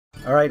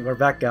Alright, we're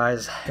back,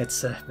 guys.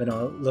 It's been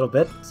a little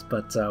bit,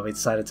 but we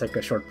decided to take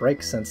a short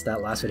break since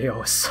that last video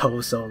was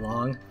so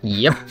long.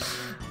 Yep.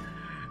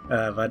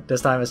 But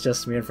this time it's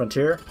just me and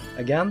Frontier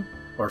again.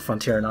 Or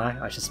Frontier and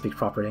I should speak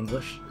proper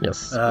English.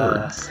 Yes,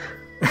 words.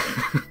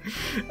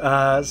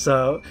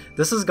 So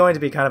this is going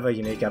to be kind of a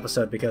unique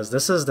episode because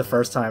this is the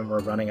first time we're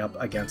running up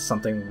against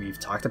something we've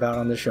talked about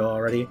on the show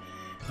already.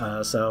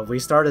 So we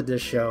started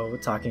this show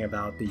talking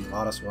about the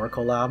Lotus War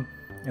collab,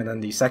 and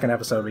then the second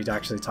episode we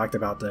actually talked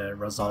about the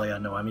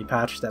Rozalia Noemi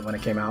patch that when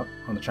it came out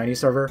on the Chinese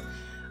server.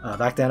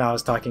 Back then I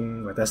was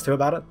talking with S2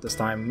 about it. This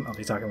time I'll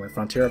be talking with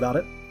Frontier about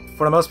it.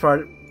 For the most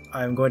part,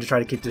 I'm going to try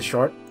to keep this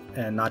short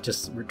and not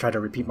just try to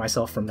repeat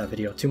myself from that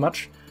video too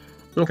much.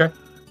 Okay.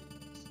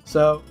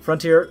 So,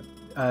 Frontier,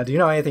 do you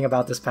know anything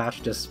about this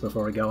patch just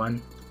before we go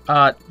in?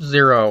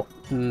 Zero.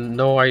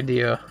 No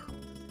idea.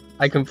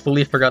 I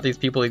completely forgot these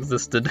people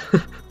existed.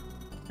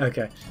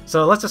 Okay,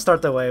 so let's just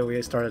start the way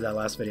we started that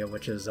last video,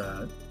 which is,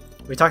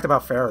 we talked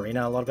about Fair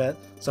Arena a little bit.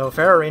 So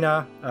Fair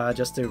Arena,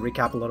 just to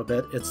recap a little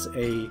bit, it's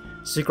a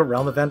Secret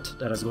Realm event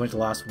that is going to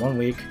last 1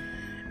 week,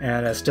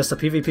 and it's just a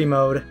PvP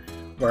mode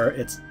where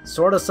it's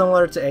sort of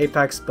similar to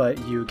Apex, but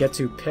you get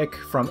to pick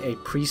from a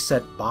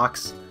preset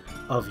box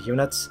of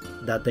units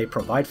that they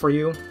provide for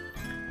you.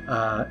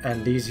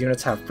 And these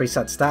units have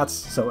preset stats,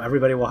 so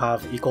everybody will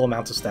have equal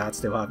amounts of stats.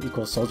 They'll have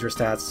equal soldier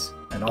stats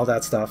and all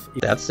that stuff.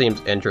 That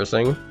seems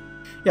interesting.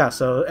 Yeah,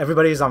 so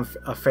everybody's on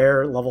a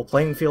fair level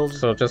playing field.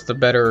 So just a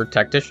better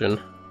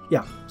tactician.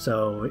 Yeah,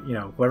 so, you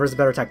know, whoever's the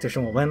better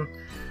tactician will win.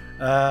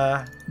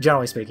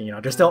 Generally speaking, you know,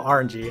 there's still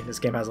RNG. This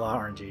game has a lot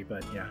of RNG,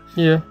 but yeah.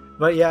 Yeah.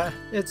 But yeah,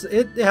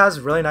 it has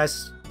really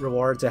nice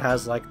rewards. It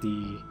has like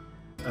the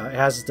it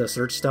has the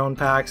Search Stone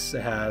packs.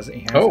 It has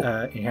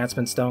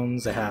enhancement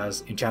stones. It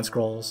has enchant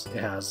scrolls. It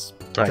has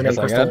I guess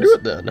I gotta do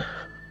it then.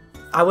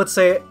 I would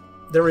say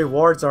the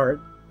rewards are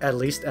at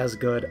least as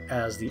good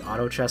as the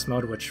auto chest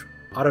mode, which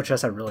auto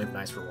chest had really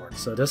nice rewards.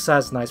 So this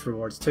has nice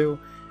rewards too.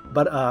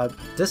 But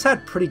this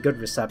had pretty good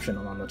reception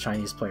among the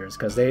Chinese players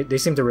because they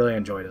seem to really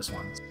enjoy this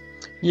one.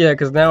 Yeah,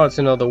 because now it's,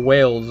 you know, the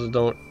whales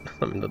don't...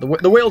 I mean,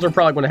 the whales are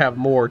probably going to have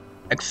more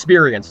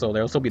experience, so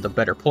they'll still be the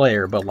better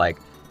player, but, like,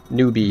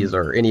 newbies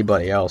or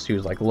anybody else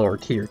who's, like, lower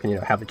tier can, you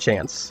know, have a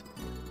chance.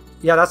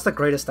 Yeah, that's the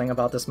greatest thing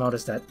about this mode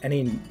is that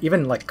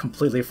even, like,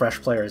 completely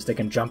fresh players, they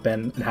can jump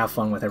in and have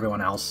fun with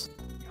everyone else.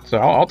 So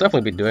I'll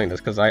definitely be doing this,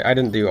 because I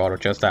didn't do auto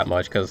chess that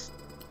much, because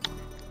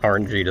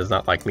RNG does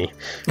not like me.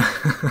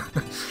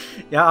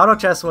 Yeah, auto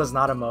chess was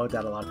not a mode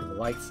that a lot of people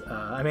liked.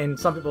 I mean,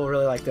 some people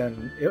really liked it,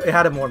 and it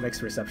had a more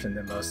mixed reception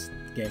than most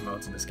game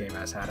modes in this game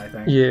has had, I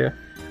think. Yeah.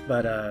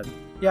 But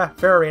yeah,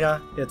 Fair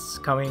Arena, it's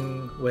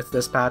coming with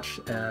this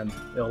patch, and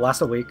it'll last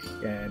a week,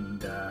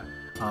 and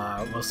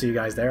we'll see you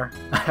guys there,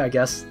 I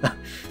guess.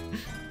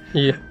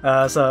 Yeah.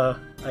 So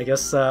I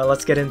guess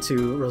let's get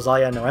into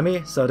Rozalia and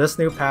Noemi. So this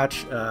new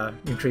patch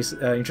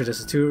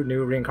introduces 2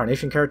 new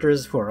reincarnation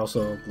characters who are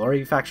also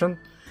Glory faction.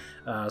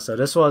 So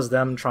this was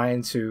them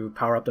trying to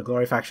power up the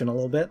Glory faction a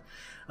little bit.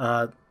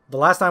 The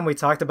last time we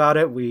talked about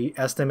it, we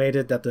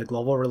estimated that the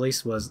global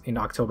release was in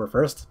October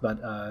 1st, but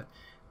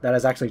that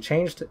has actually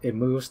changed. It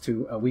moves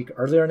to a week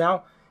earlier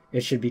now.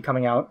 It should be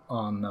coming out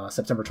on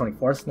September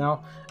 24th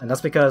now, and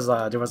that's because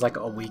there was like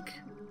a week,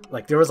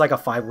 there was like a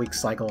 5-week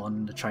cycle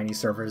on the Chinese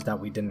servers that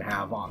we didn't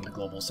have on the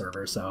global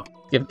server. So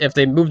if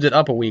they moved it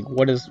up a week,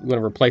 what is going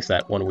to replace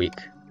that 1 week?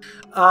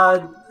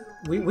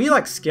 We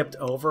like skipped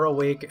over a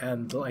week,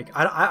 and like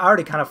I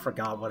already kind of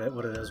forgot what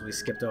it is we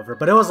skipped over,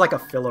 but it was like a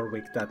filler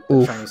week that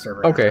the Chinese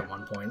server had at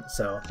one point,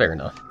 so fair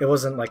enough. It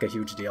wasn't like a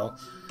huge deal.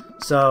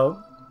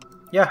 So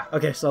yeah,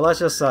 okay, so let's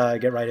just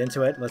get right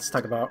into it. Let's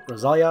talk about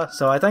Rozalia.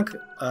 So I think,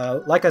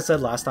 like I said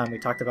last time we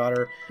talked about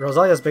her,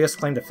 Rozalia's biggest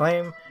claim to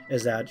fame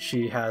is that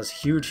she has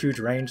huge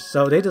range.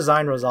 So they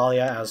designed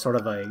Rozalia as sort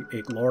of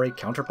a Glory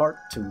counterpart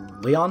to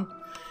Leon.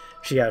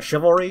 She has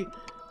Chivalry,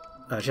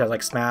 she has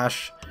like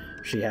Smash,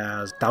 she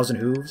has 1,000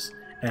 Hooves,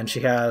 and she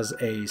has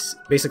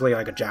basically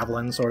like a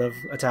Javelin sort of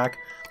attack.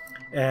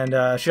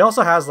 And she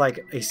also has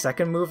like a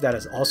second move that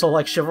is also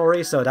like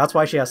Chivalry, so that's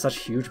why she has such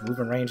huge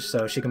movement range.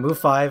 So she can move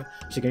 5,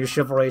 she can use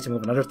Chivalry to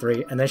move another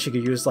 3, and then she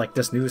can use like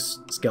this new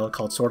skill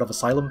called Sword of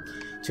Asylum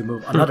to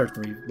move another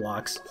 3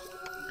 blocks.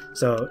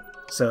 So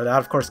that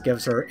of course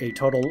gives her a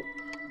total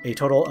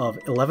of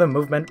 11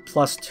 movement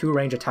plus 2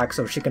 range attack,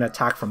 so she can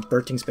attack from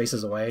 13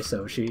 spaces away.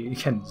 So she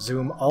can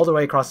zoom all the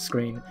way across the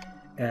screen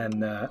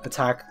and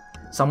attack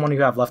someone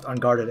you have left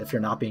unguarded if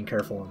you're not being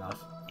careful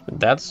enough.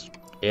 That's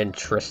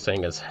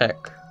interesting as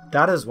heck.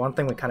 That is one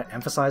thing we kind of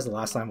emphasized the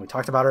last time we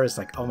talked about her. Is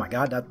like, oh my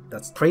god,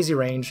 that's crazy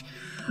range.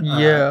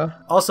 Yeah.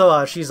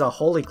 Also, she's a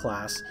holy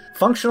class.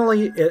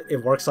 Functionally,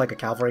 it works like a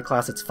cavalry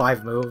class. It's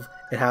 5 move.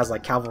 It has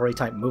like cavalry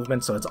type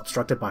movement, so it's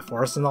obstructed by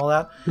forest and all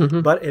that.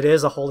 But it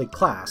is a holy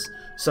class,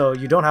 so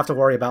you don't have to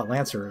worry about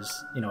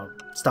lancers, you know,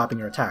 stopping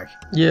your attack.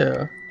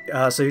 Yeah.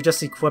 So you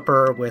just equip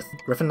her with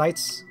Griffin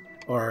Knights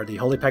or the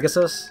Holy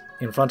Pegasus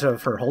in front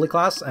of her holy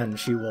class, and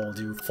she will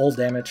do full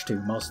damage to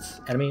most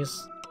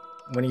enemies.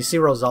 When you see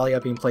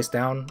Rozalia being placed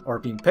down or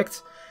being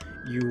picked,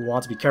 you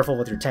want to be careful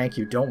with your tank.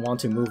 You don't want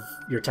to move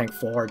your tank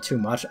forward too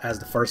much as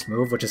the first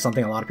move, which is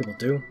something a lot of people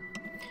do.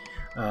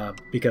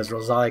 Because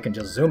Rozalia can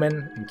just zoom in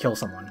and kill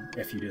someone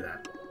if you do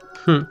that.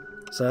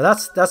 So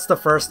that's the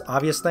first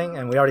obvious thing,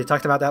 and we already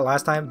talked about that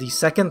last time. The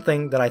second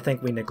thing that I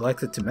think we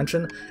neglected to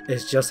mention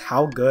is just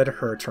how good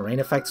her terrain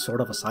effect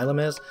Sword of Asylum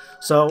is.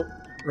 So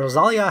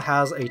Rozalia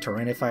has a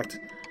terrain effect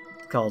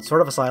called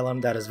Sword of Asylum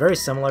that is very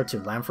similar to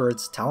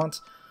Lamford's talent.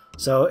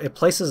 So it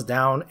places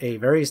down a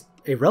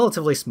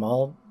relatively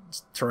small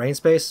terrain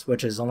space,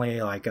 which is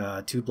only like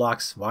 2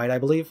 blocks wide, I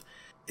believe.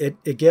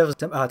 It gives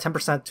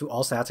 10% to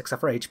all stats except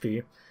for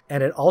HP,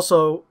 and it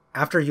also,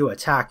 after you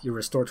attack, you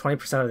restore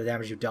 20% of the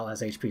damage you dealt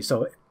as HP.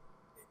 So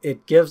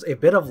it gives a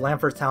bit of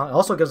Lamford's talent. It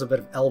also gives a bit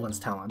of Elvin's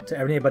talent to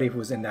anybody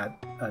who's in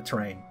that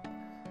terrain.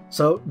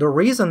 So the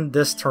reason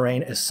this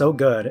terrain is so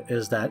good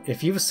is that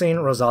if you've seen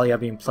Rozalia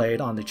being played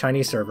on the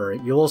Chinese server,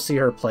 you will see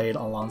her played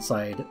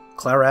alongside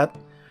Claret,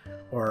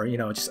 or, you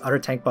know, just other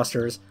tank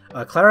busters.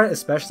 Claret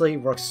especially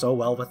works so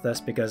well with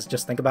this because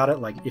just think about it,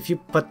 like if you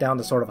put down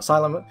the Sword of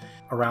Asylum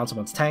around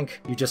someone's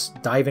tank, you just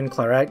dive in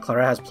Claret.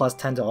 Claret has plus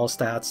 10 to all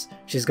stats.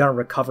 She's gonna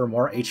recover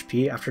more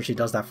HP after she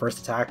does that first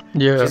attack.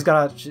 Yeah. She's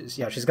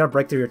gonna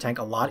break through your tank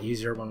a lot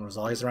easier when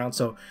Rosalia's around.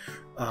 So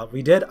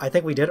I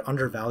think we did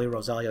undervalue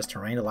Rosalia's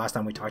terrain the last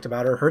time we talked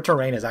about her. Her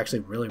terrain is actually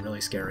really,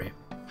 really scary.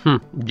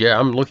 Yeah,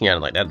 I'm looking at it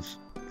like that's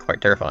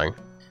quite terrifying.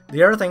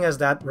 The other thing is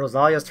that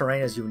Rosalia's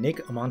terrain is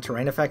unique among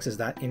terrain effects, is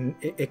that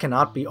it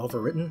cannot be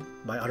overwritten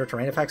by other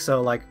terrain effects. So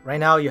like right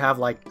now you have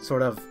like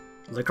sort of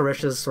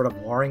Licorices sort of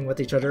warring with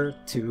each other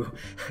to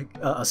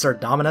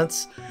assert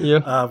dominance.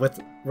 Yeah.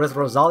 With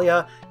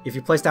Rozalia, if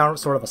you place down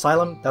Sword of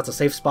Asylum, that's a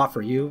safe spot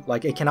for you.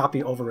 Like it cannot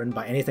be overridden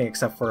by anything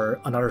except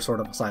for another Sword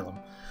of Asylum.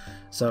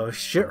 So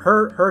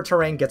her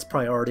terrain gets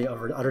priority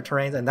over other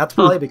terrains, and that's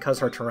probably because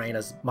her terrain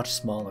is much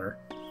smaller.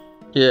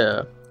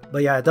 Yeah.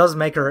 But yeah, it does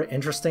make her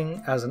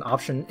interesting as an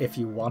option if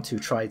you want to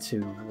try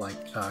to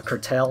like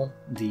curtail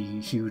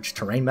the huge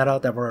terrain meta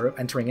that we're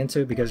entering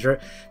into, because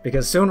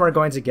soon we're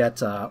going to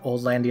get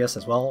Old Landius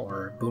as well,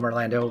 or Boomer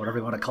Lando, whatever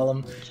you want to call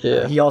him.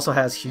 Yeah. He also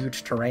has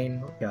huge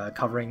terrain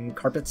covering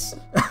carpets,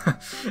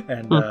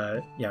 and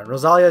yeah,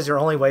 Rozalia is your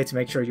only way to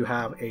make sure you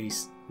have a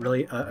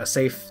really a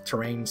safe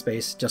terrain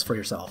space just for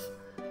yourself.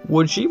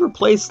 Would she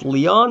replace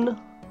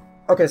Leon?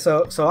 Okay,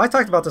 so I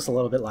talked about this a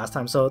little bit last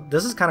time. So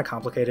this is kind of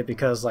complicated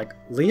because like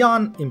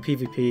Leon in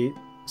PvP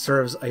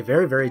serves a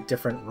very, very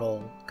different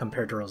role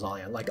compared to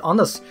Rozalia. Like on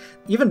this,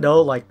 even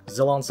though like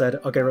Zilon said,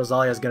 okay,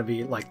 Rozalia is going to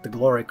be like the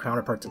glory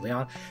counterpart to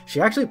Leon,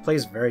 she actually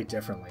plays very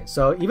differently.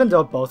 So even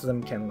though both of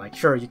them can, like,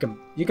 sure, you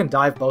can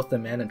dive both of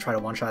them in and try to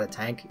one-shot a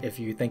tank if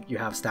you think you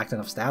have stacked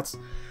enough stats.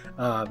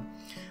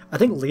 I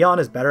think Leon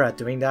is better at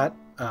doing that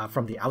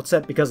from the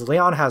outset, because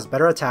Leon has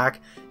better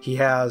attack, he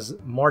has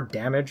more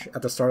damage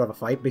at the start of a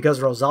fight, because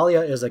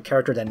Rozalia is a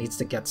character that needs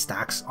to get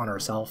stacks on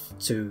herself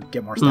to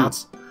get more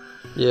stats.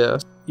 Yeah.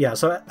 Yeah,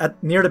 so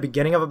near the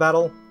beginning of a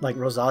battle, like,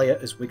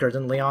 Rozalia is weaker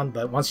than Leon,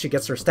 but once she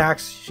gets her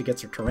stacks, she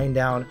gets her terrain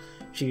down,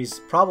 she's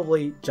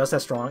probably just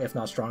as strong, if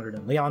not stronger,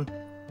 than Leon.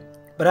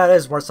 But that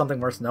is something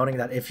worth noting,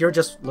 that if you're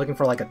just looking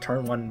for like a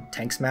turn 1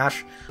 tank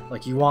smash,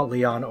 like, you want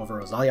Leon over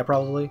Rozalia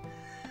probably.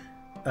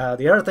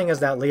 The other thing is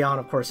that Leon,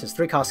 of course, his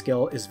 3-cost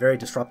skill is very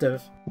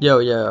disruptive. Yeah.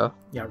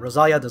 Yeah,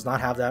 Rozalia does not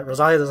have that.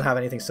 Rozalia doesn't have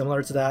anything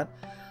similar to that.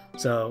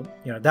 So,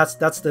 you know, that's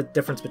the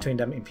difference between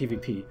them in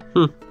PvP.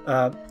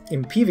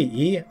 In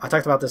PvE, I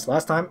talked about this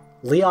last time,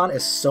 Leon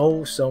is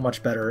so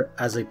much better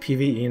as a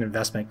PvE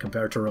investment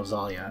compared to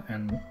Rozalia.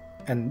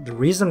 And the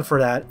reason for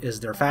that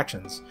is their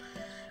factions.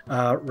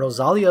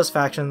 Rosalia's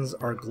factions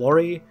are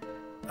Glory,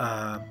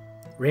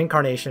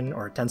 Reincarnation,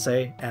 or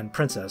Tensei, and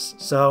Princess.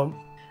 So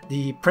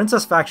the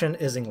Princess faction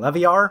is in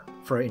Leviar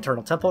for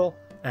Eternal Temple,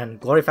 and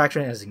Glory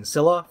faction is in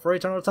Scylla for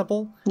Eternal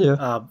Temple.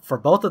 Yeah. For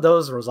both of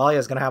those, Rozalia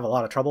is going to have a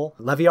lot of trouble.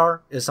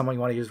 Leviar is someone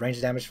you want to use range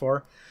damage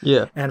for.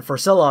 Yeah. And for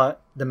Scylla,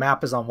 the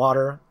map is on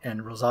water,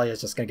 and Rozalia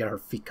is just going to get her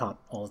feet caught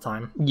all the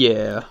time.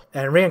 Yeah.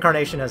 And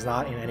Reincarnation is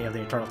not in any of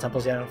the Eternal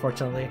Temples yet,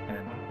 unfortunately,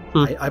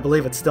 and I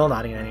believe it's still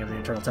not in any of the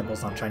Eternal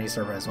Temples on Chinese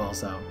server as well,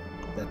 so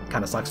that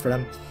kind of sucks for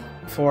them.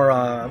 For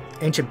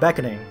Ancient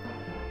Beckoning,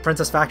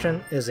 Princess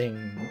faction is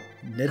in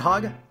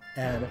Nidhogg,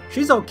 and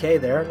she's okay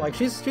there. Like,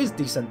 she's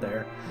decent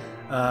there.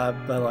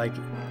 But like,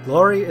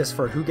 Glory is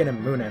for Hugin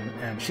and Moonin,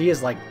 and she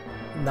is like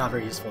not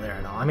very useful there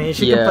at all. I mean,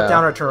 she can put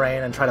down her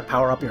terrain and try to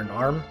power up your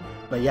Narm,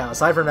 but yeah,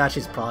 aside from that,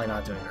 she's probably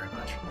not doing very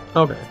much.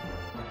 Okay.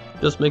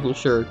 Just making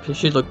sure, because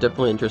she looked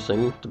definitely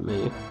interesting to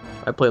me.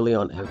 I play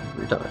Leon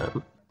every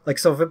time. Like,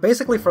 so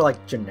basically for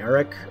like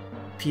generic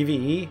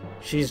PvE,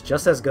 she's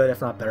just as good,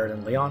 if not better,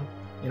 than Leon.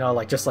 You know,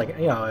 like, just like,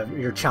 you know,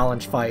 your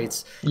challenge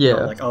fights. Yeah. You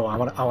know, like, oh, I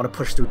want to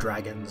push through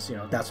dragons, you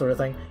know, that sort of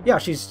thing. Yeah,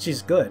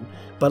 she's good.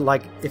 But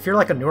like, if you're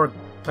like a newer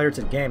player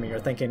to the game and you're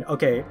thinking,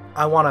 okay,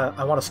 I want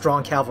a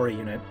strong cavalry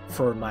unit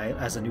for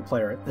as a new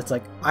player, it's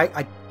like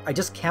I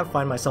just can't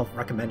find myself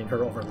recommending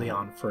her over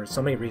Leon for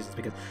so many reasons,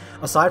 because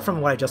aside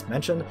from what I just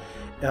mentioned,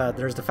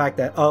 there's the fact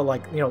that, oh,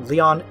 like, you know,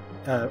 Leon,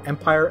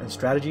 Empire and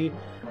strategy,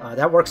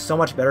 that works so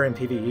much better in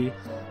PvE.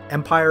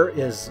 Empire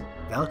is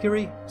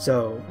Valkyrie,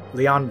 so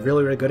Leon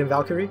really, really good in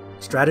Valkyrie.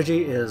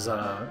 Strategy is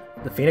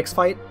the Phoenix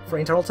fight for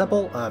Eternal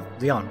Temple.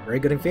 Leon, very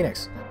good in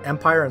Phoenix.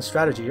 Empire and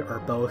strategy are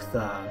both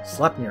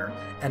Sleipnir,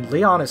 and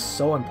Leon is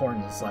so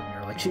important in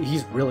Sleipnir. Like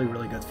he's really,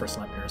 really good for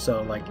Sleipnir.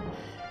 So like,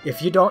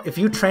 if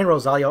you train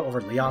Rozalia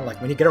over Leon, like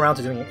when you get around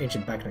to doing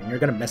Ancient Beckoning, you're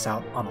gonna miss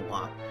out on a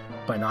lot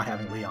by not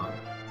having Leon.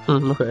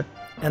 Okay.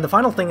 And the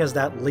final thing is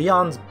that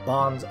Leon's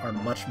bonds are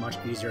much, much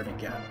easier to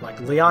get. Like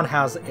Leon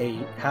has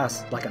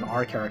like an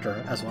R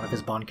character as one of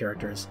his bond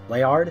characters.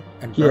 Layard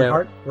and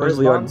Bernhardt were his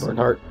bonds.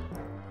 Bernhardt.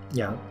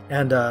 Yeah,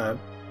 and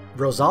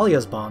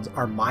Rozalia's bonds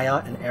are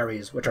Maya and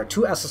Ares, which are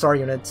 2 SSR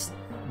units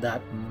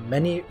that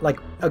many, like,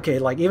 okay,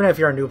 like even if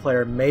you're a new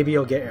player, maybe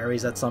you'll get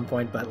Ares at some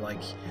point, but like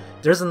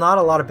there's not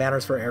a lot of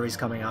banners for Ares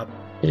coming up.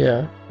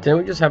 Yeah. Didn't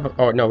we just have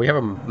oh no, we have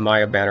a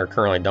Maya banner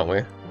currently, don't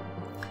we?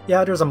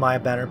 Yeah, there's a Maya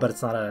banner, but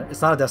it's not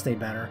a Destiny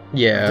banner.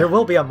 Yeah. There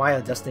will be a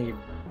Maya Destiny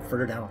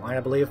further down the line, I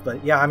believe,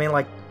 but yeah, I mean,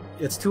 like,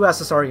 it's 2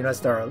 SSR units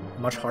that are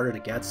much harder to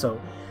get,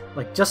 so,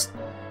 like,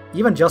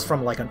 even just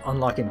from, like, an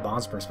unlocking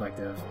bonds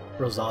perspective,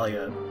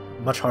 Rozalia,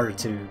 much harder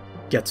to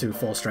get to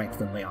full strength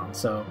than Leon,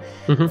 so,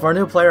 for a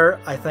new player,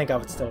 I think I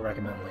would still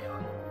recommend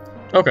Leon.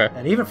 Okay.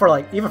 And even for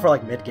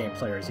mid-game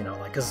players, you know,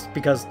 like,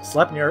 because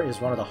Sleipnir is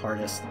one of the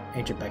hardest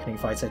Ancient Beckoning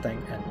fights, I think,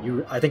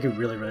 and I think you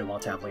really, really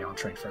want to have Leon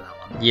trained for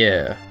that one.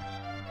 Yeah.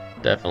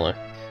 Definitely.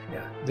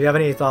 Yeah. Do you have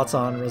any thoughts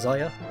on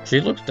Rozalia? She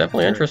looks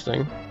definitely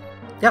interesting.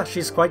 Yeah,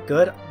 she's quite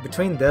good.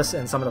 Between this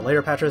and some of the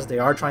later patches, they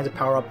are trying to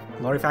power up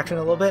Glory Faction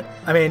a little bit.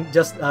 I mean,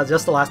 just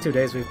the last 2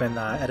 days we've been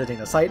editing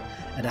the site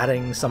and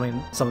adding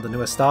some of the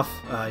newest stuff.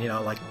 You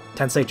know, like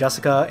Tensei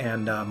Jessica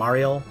and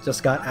Mariel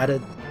just got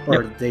added,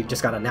 or they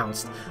just got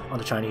announced on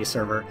the Chinese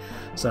server.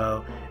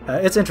 So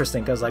it's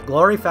interesting because like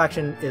Glory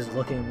Faction is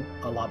looking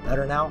a lot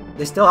better now.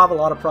 They still have a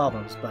lot of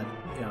problems, but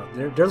you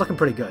know they're looking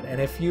pretty good. And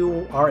if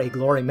you are a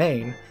Glory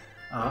main,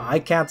 I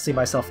can't see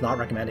myself not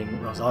recommending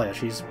Rozalia.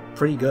 She's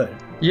pretty good.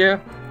 Yeah,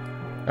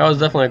 I was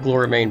definitely a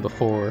Glory main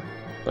before,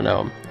 but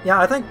now yeah,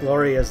 I think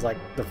Glory is like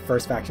the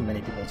first faction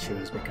many people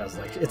choose because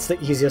like it's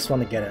the easiest one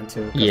to get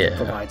into. Yeah, they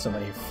provide so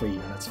many free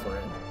units for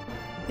it.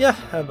 Yeah,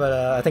 but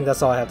I think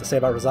that's all I have to say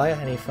about Rozalia.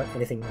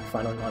 Anything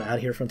final you want to add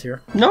here,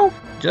 Frontier? No,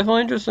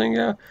 definitely interesting.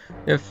 Yeah,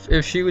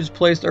 if she was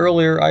placed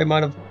earlier, I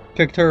might have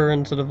picked her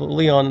instead of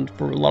Leon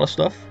for a lot of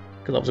stuff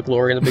because I was a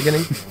Glory in the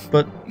beginning.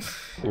 But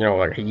you know,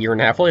 like a year and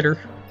a half later.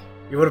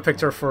 You would have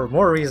picked her for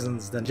more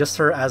reasons than just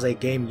her as a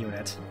game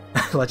unit.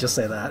 Let's just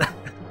say that.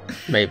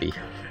 Maybe.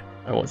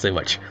 I won't say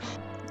much.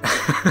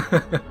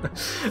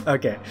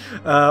 Okay.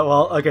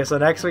 Okay, so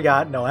next we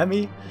got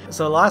Noemi.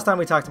 So last time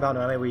we talked about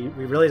Noemi,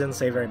 we really didn't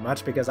say very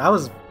much because I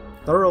was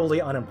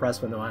thoroughly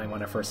unimpressed with Noemi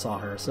when I first saw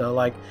her. So,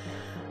 like,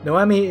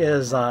 Noemi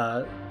is,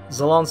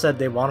 Zalon said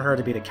they want her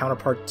to be the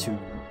counterpart to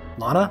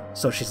Lana,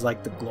 so she's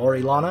like the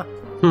Glory Lana.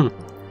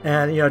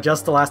 And, you know,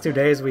 just the last 2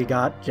 days, we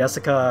got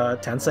Jessica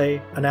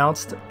Tensei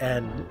announced,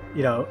 and,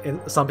 you know,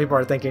 some people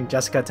are thinking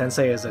Jessica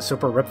Tensei is a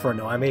super rip for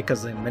Noemi,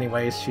 because in many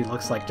ways she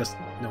looks like just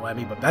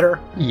Noemi, but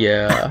better.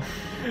 Yeah.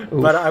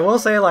 But I will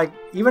say, like,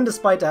 even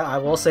despite that, I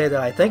will say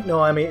that I think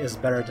Noemi is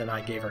better than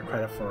I gave her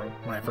credit for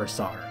when I first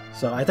saw her.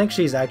 So I think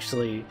she's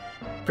actually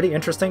pretty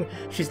interesting.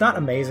 She's not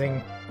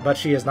amazing, but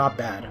she is not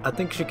bad. I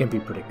think she can be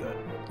pretty good.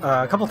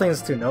 A couple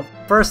things to note.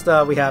 First,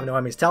 we have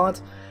Noemi's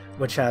talent,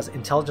 which has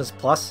Intelligence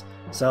Plus.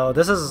 So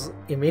this is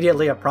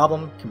immediately a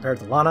problem compared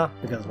to Lana,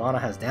 because Lana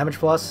has Damage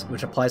Plus,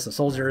 which applies to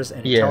soldiers,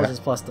 and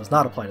Intelligence Plus does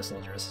not apply to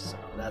soldiers. So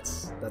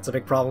that's a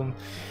big problem.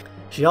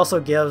 She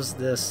also gives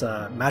this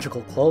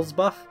Magical Clothes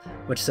buff,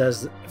 which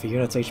says if a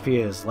unit's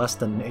HP is less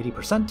than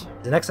 80%,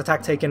 the next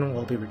attack taken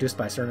will be reduced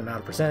by a certain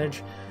amount of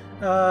percentage.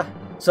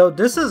 So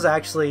this is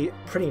actually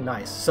pretty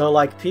nice. So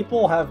like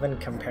people have been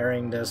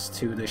comparing this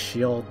to the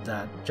shield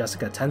that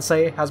Jessica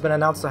Tensei has been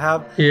announced to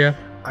have. Yeah.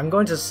 I'm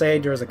going to say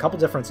there's a couple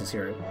differences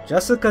here.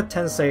 Jessica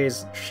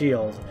Tensei's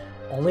shield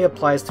only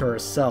applies to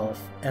herself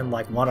and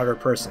like one other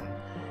person.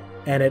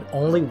 And it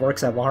only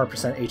works at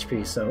 100%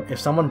 HP, so if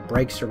someone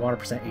breaks your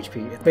 100%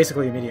 HP, it's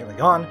basically immediately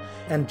gone.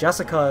 And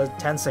Jessica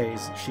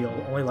Tensei's shield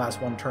only lasts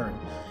 1 turn.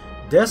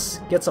 This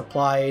gets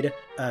applied,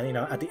 you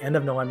know, at the end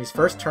of Noemi's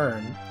first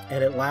turn,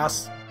 and it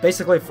lasts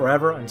basically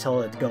forever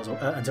until it goes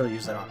until you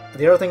use it up.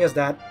 The other thing is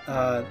that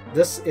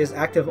this is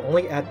active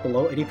only at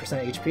below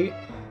 80% HP.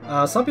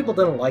 Some people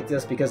didn't like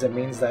this because it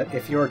means that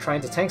if you're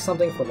trying to tank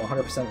something from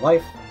 100%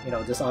 life, you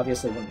know, this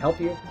obviously wouldn't help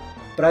you.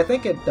 But I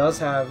think it does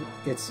have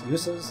its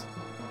uses.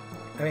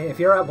 I mean, if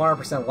you're at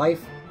 100%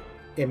 life,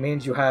 it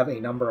means you have a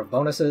number of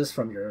bonuses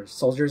from your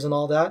soldiers and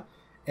all that.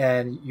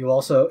 And you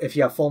also, if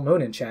you have Full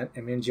Moon enchant,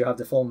 it means you have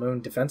the Full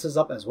Moon defenses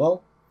up as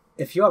well.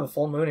 If you have a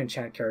Full Moon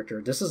enchant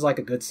character, this is like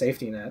a good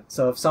safety net.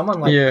 So if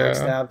someone like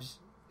backstabs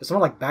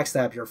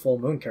your Full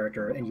Moon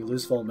character and you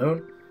lose Full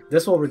Moon,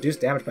 this will reduce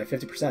damage by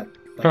 50%.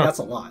 Like, that's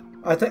a lot.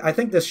 I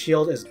think this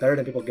shield is better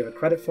than people give it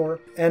credit for.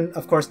 And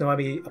of course,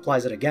 Noemi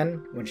applies it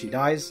again when she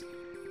dies.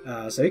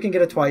 So you can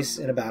get it twice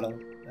in a battle.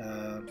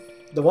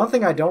 The one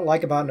thing I don't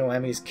like about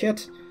Noemi's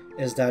kit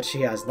is that she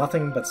has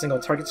nothing but single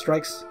target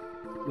strikes.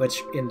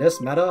 which in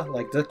this meta,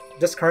 like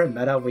this current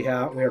meta, we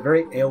are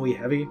very AoE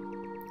heavy,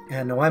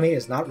 and Noemi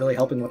is not really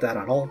helping with that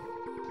at all.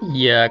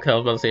 Yeah, because I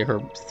was about to say her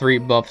 3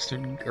 buffs,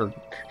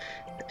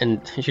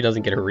 and she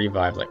doesn't get her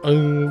revive. Like,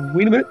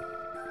 wait a minute.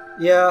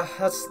 Yeah,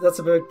 that's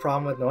a big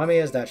problem with Noemi,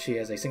 is that she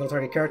is a single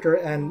target character,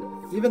 and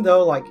even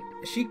though like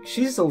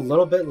she's a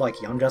little bit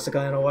like young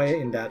Jessica in a way,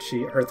 in that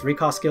her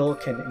 3-cost skill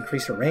can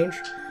increase her range.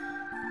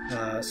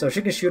 So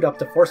she can shoot up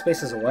to 4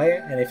 spaces away,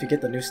 and if you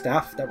get the new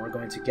staff that we're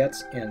going to get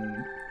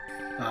in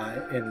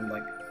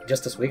like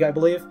just this week, I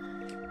believe,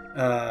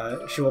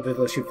 she will be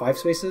able to shoot 5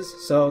 spaces.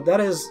 So that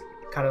is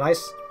kind of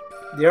nice.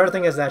 The other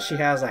thing is that she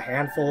has a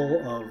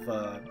handful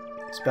of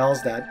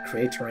spells that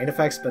create terrain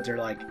effects, but they're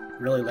like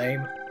really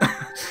lame.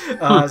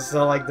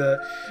 So like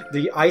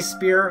the ice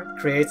spear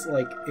creates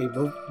like a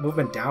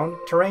movement down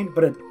terrain,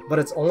 but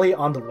it's only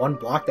on the one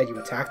block that you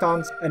attacked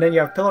on. And then you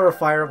have Pillar of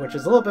Fire, which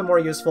is a little bit more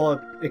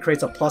useful. It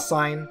creates a plus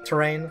sign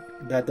terrain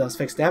that does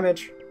fixed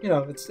damage. You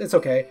know, it's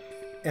okay.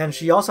 And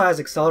she also has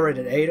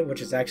Accelerated Aid,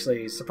 which is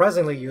actually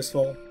surprisingly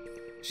useful.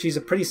 She's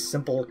a pretty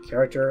simple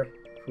character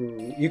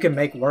who you can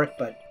make work,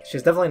 but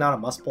she's definitely not a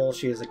must pull.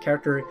 She is a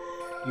character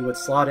you would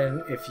slot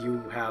in if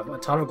you have a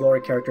ton of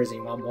glory characters and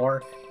you want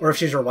more, or if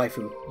she's your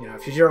waifu. You know,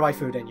 if she's your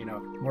waifu, then, you know,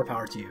 more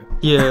power to you.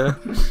 Yeah.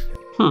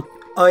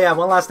 Oh yeah,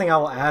 one last thing I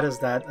will add is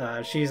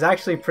that she's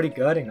actually pretty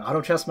good in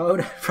auto chess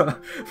mode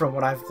from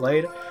what I've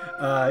played.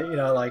 You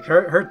know, like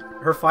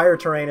her fire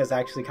terrain is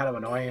actually kind of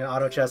annoying in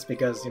auto chess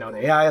because, you know,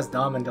 the AI is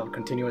dumb and they'll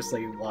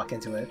continuously walk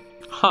into it.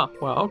 Huh.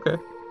 Well, okay.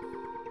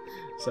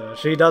 So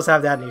she does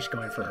have that niche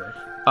going for her.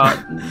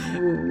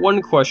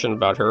 One question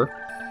about her.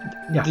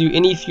 Yeah. Do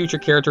any future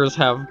characters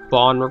have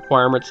bond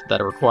requirements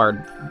that are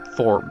required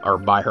for or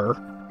by her?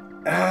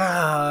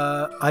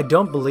 I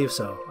don't believe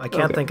so. I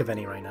can't think of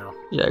any right now.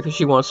 Yeah, because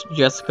she wants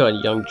Jessica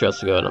and young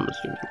Jessica, and I'm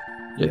assuming.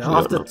 Yeah,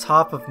 off the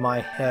top of my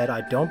head,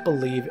 I don't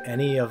believe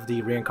any of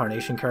the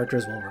reincarnation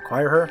characters will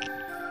require her.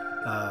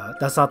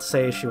 That's not to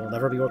say she will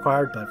never be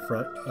required, but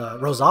for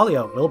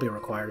Rozalia will be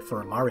required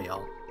for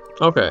Mariel.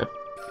 Okay.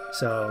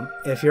 So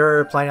if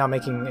you're planning on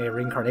making a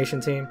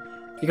reincarnation team,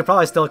 you could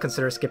probably still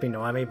consider skipping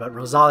Noemi, but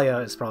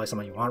Rozalia is probably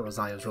someone you want.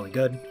 Rozalia is really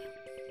good.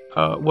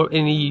 What,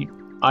 any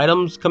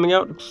items coming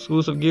out?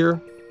 Exclusive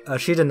gear?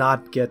 She did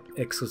not get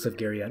exclusive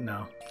gear yet,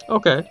 no.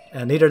 Okay.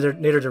 And neither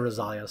did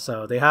Rozalia.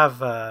 So they have,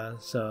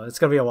 so it's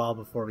gonna be a while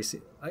before we see.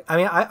 I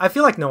mean, I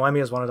feel like Noemi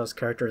is one of those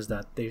characters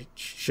that they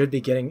should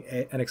be getting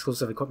an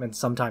exclusive equipment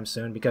sometime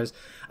soon, because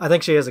I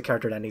think she is a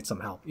character that needs some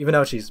help. Even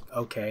though she's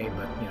okay,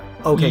 but, you know,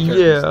 okay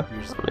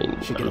characters.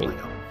 Yeah. Should get a leg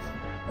up.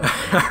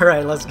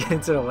 Alright, let's get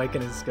into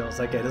awakening skills.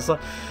 Okay, so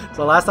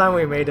last time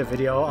we made a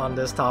video on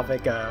this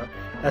topic,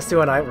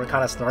 S2 and I were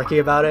kind of snarky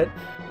about it.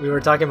 We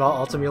were talking about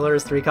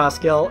Altemuller's 3-cost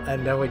skill,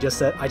 and then I just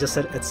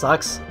said it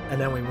sucks, and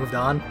then we moved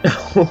on.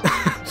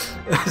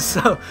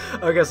 So,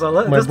 okay, so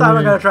this time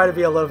I'm going to try to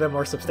be a little bit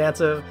more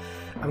substantive.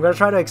 I'm going to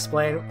try to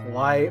explain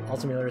why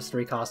Altemuller's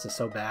 3-cost is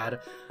so bad.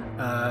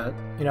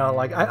 You know,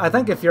 like, I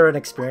think if you're an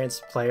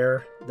experienced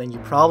player, then you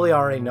probably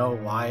already know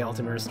why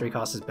Altemuller's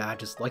 3-cost is bad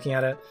just looking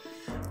at it.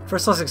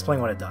 First, let's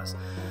explain what it does.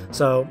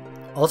 So,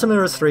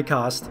 Altemuller's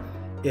 3-cost,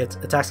 it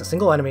attacks a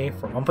single enemy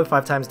for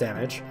 1.5 times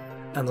damage,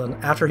 and then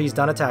after he's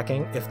done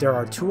attacking, if there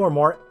are 2 or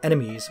more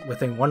enemies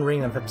within 1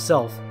 ring of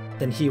himself,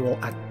 then he will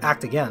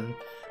act again,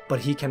 but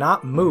he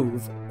cannot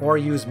move or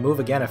use move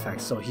again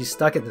effects, so he's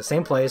stuck in the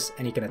same place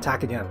and he can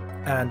attack again.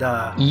 And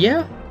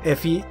yeah,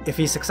 if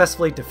he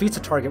successfully defeats a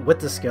target with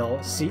this skill,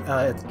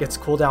 it gets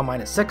cooldown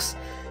 -6.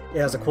 It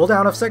has a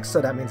cooldown of 6, so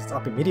that means it's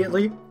up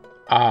immediately.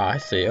 Ah, I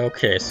see.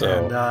 Okay, so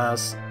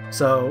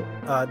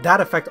and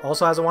that effect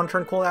also has a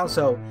 1-turn cooldown.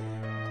 So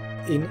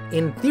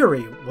in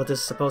theory, what this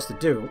is supposed to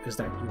do is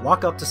that you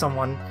walk up to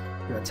someone,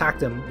 you attack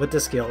them with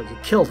this skill, you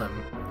kill them,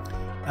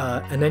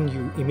 and then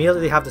you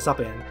immediately have this up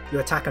in, you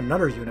attack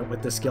another unit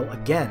with this skill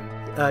again.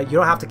 You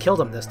don't have to kill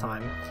them this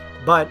time,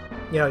 but,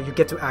 you know, you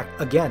get to act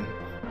again.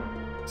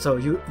 So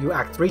you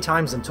act 3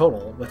 times in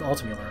total with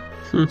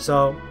Altemuller.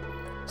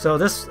 So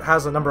this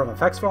has a number of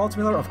effects for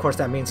Altemuller. Of course,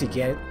 that means he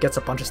gets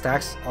a bunch of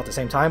stacks all at the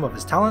same time of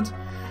his talent.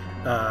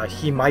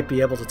 He might be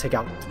able to take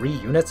out 3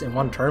 units in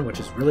 1 turn, which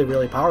is really,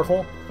 really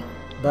powerful.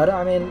 But,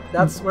 I mean,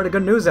 that's where the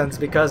good news ends,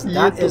 because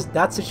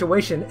that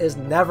situation is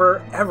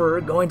never,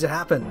 ever going to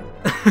happen.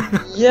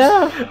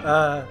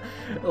 Yeah!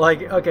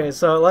 Like, okay,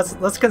 so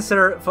let's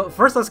consider...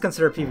 First, let's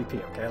consider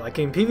PvP, okay? Like,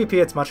 in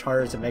PvP, it's much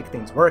harder to make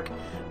things work.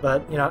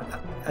 But, you know,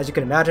 as you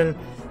can imagine,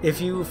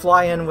 if you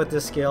fly in with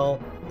this skill,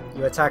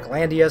 you attack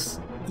Landius,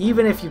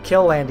 even if you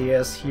kill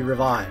Landius, he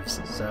revives.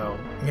 So,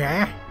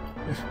 yeah.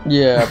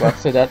 Yeah, but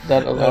so that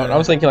I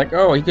was thinking, like,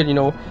 oh, he could, you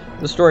know,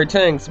 destroy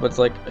tanks, but it's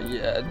like,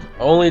 yeah,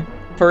 only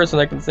person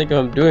I can think of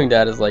him doing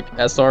that is like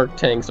SR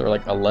tanks or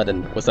like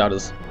Aladdin without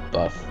his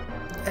buff.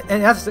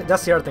 And that's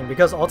the other thing,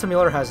 because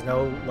Altemuller has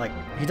no, like,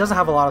 he doesn't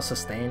have a lot of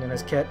sustain in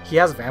his kit. He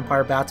has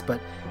vampire bats, but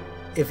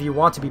if you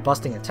want to be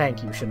busting a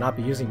tank, you should not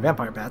be using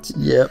vampire bats.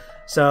 Yep.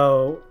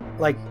 So,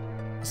 like,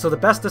 So the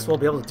best this will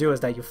be able to do is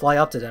that you fly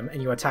up to them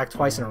and you attack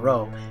twice in a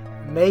row.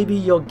 Maybe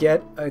you'll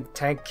get a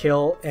tank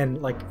kill,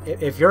 and like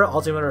if your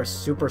Altemuller is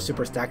super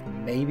stacked,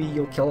 maybe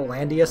you'll kill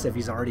Landius if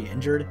he's already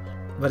injured.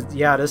 But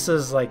yeah, this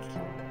is like,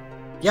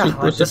 yeah,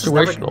 like,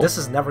 this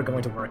is never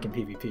going to work in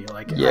PvP.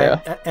 Like,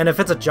 yeah. And if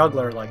it's a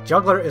juggler, like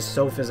juggler is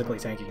so physically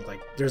tanky,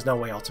 like there's no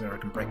way Altemuller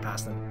can break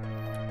past him.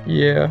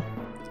 Yeah.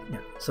 Yeah.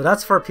 So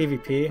that's for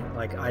PvP.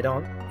 Like I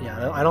don't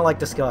like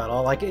the skill at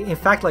all. Like in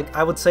fact, like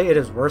I would say it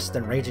is worse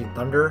than Raging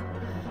Thunder.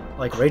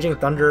 Like Raging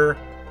Thunder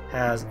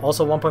has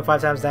also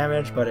 1.5 times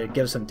damage, but it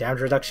gives some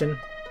damage reduction,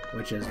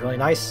 which is really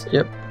nice.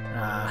 Yep.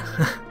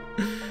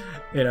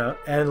 You know,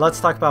 and let's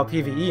talk about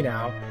PvE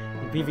now.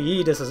 In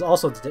PvE, this is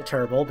also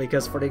terrible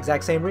because for the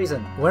exact same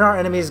reason. When our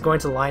enemy is going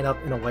to line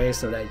up in a way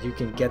so that you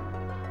can get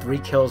 3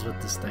 kills with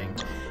this thing,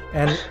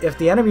 and if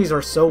the enemies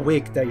are so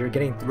weak that you're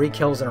getting 3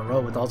 kills in a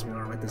row with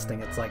Altemuller with this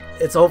thing, it's like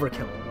it's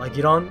overkill. Like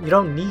you don't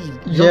need.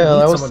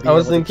 I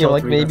was thinking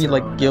like maybe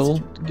like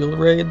guild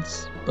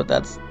raids, but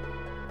that's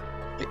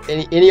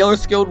any other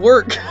skill would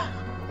work.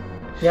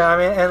 Yeah, I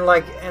mean,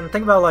 and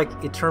think about like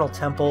Eternal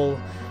Temple.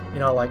 You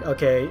know, like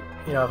okay,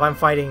 you know, if I'm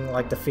fighting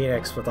like the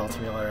Phoenix with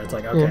Altemuller, it's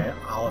like okay,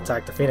 I'll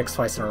attack the Phoenix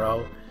twice in a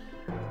row,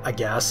 I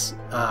guess.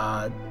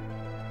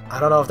 I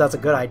don't know if that's a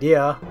good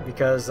idea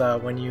because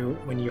when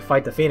you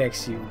fight the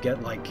Phoenix, you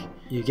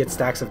get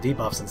stacks of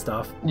debuffs and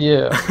stuff.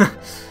 Yeah.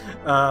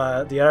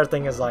 The other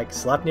thing is like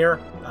Sleipnir.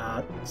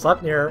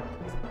 Sleipnir,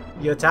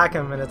 you attack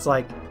him and it's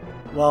like,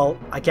 well,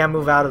 I can't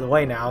move out of the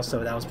way now,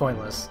 so that was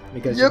pointless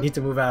because you need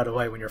to move out of the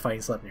way when you're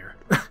fighting Sleipnir.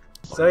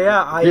 So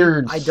yeah,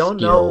 I don't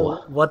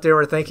know what they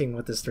were thinking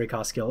with this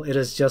 3-cost skill. It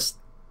is just,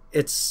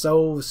 it's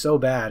so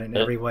bad in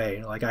every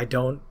way. Like I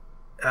don't,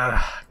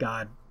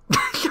 God.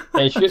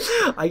 I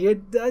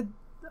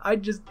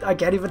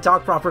can't even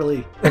talk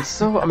properly. It's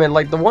so, I mean,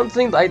 like the one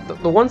thing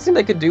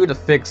they could do to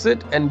fix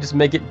it and just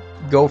make it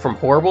go from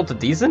horrible to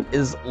decent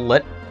is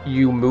let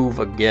you move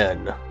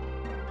again.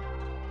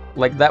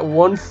 Like that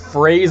one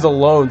phrase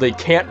alone, they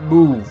can't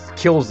move,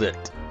 kills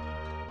it.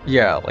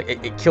 Yeah, like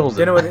it kills it.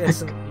 You know what?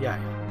 Yeah.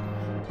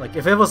 Like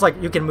if it was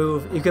like you can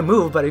move,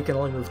 but you can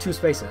only move 2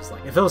 spaces.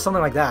 Like if it was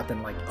something like that,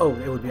 then like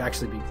it would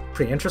actually be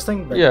pretty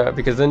interesting. But yeah,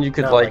 because then you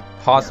could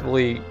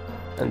possibly. Yeah.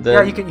 And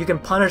then, yeah, you can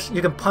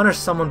punish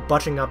someone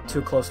butching up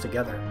too close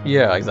together.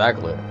 Yeah,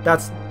 exactly.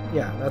 That's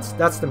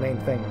the main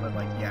thing. But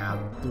like, yeah,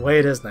 the way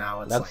it is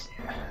now, it's like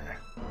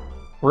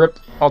Rip.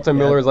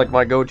 Altemuller is like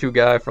my go-to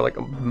guy for like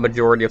a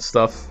majority of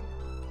stuff.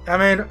 I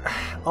mean,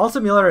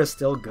 Altemuller is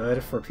still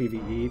good for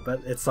PvE, but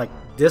it's like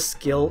this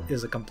skill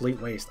is a complete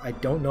waste. I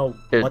don't know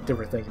what they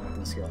were thinking with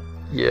this skill.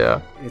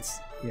 Yeah.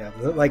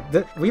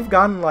 We've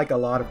gotten like a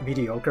lot of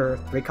mediocre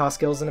 3-cost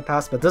skills in the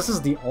past, but this is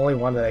the only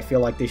one that I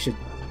feel like they should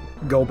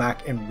go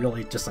back and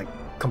really just like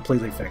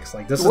completely fix.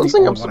 Like this is the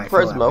thing I'm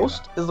surprised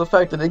most is the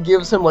fact that it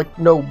gives him like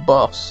no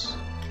buffs.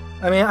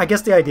 I mean, I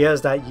guess the idea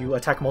is that you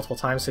attack multiple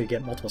times so you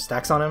get multiple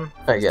stacks on him.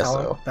 I guess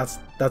so. That's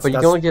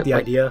the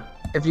idea.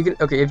 If you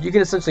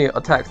can essentially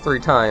attack 3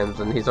 times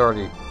and he's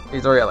already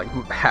at like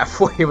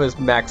halfway of his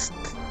max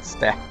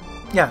stack.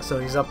 Yeah, so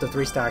he's up to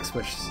 3 stacks,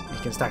 which he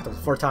can stack to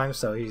 4 times.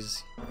 So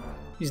he's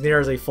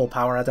nearly full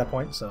power at that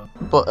point. So.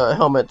 But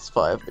helmet's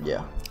 5. But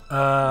yeah.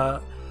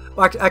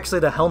 Well,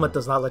 actually, the helmet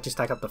does not let you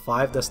stack up to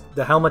 5.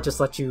 The helmet just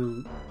lets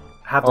you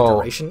have the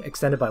duration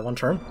extended by 1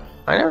 turn.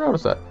 I never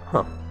noticed that.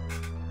 Huh.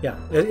 Yeah,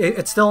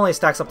 it still only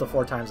stacks up to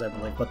 4 times, I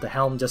believe, but the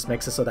helm just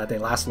makes it so that they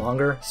last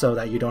longer, so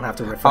that you don't have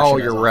to refresh. Oh,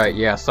 you're right.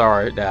 Yeah,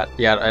 sorry.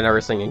 And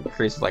everything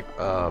increases like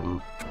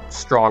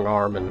strong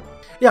arm and.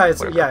 Yeah,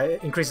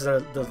 it increases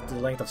the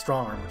length of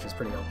strong arm, which is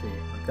pretty OP.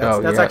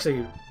 Like, that's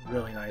actually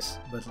really nice.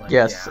 But like,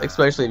 yes,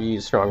 especially if you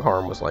use strong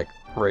arm with like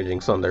Raging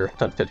Thunder,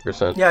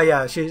 50%. Yeah,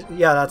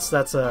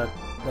 that's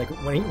like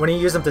when you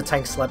use them to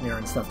tank Sleipnir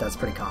and stuff, that's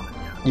pretty common.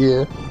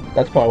 Yeah,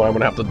 that's probably what I'm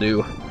gonna have to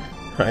do.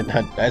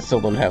 I still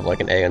don't have like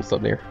an A in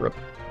Sleipnir. Rip.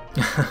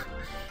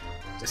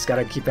 Just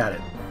gotta keep at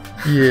it.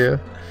 Yeah.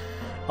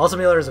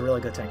 Altemuller is a really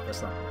good tank for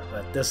Sleipnir,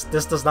 but this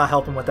does not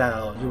help him with that at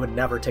all. You would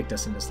never take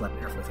this into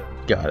Sleipnir with him.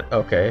 Got it.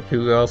 Okay.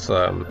 Who else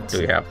do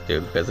we have to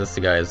do? Because this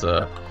guy is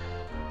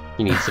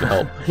he needs some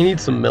help. He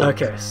needs some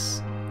milk. Okay.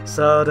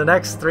 So the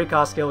next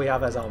 3-cost skill we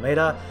have is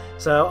Almeda.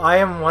 So I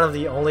am one of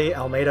the only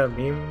Almeda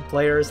meme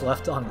players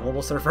left on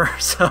Global Surfer,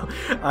 so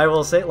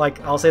I'll say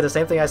the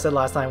same thing I said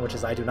last time, which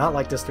is I do not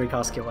like this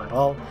 3-cost skill at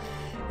all.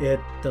 It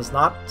does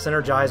not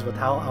synergize with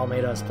how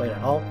Almeda is played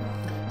at all.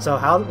 So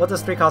what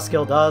this 3-cost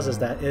skill does is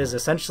that it is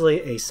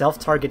essentially a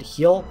self-target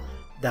heal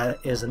that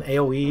is an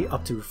AoE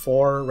up to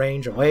 4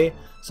 range away.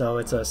 So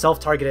it's a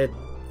self-targeted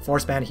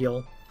 4-span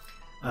heal.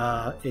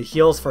 It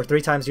heals for 3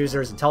 times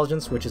user's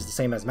intelligence, which is the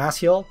same as mass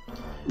heal.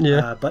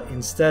 Yeah. But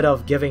instead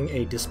of giving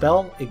a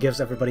dispel, it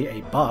gives everybody a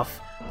buff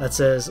that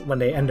says when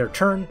they end their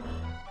turn,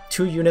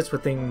 2 units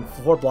within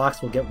 4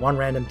 blocks will get 1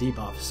 random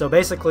debuff. So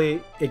basically,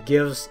 it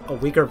gives a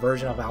weaker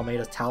version of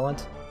Almeida's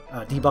talent,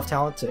 debuff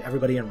talent, to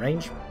everybody in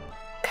range.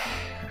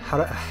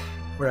 Where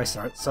do I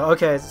start?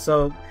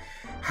 So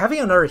having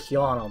another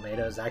heal on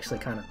Almeda is actually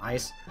kind of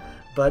nice,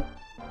 but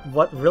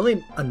what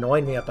really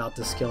annoyed me about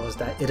this skill is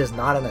that it is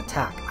not an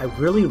attack. I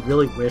really,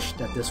 really wish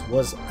that this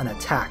was an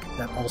attack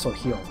that also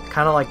healed.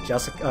 Kind of like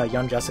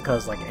young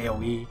Jessica's like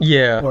AoE.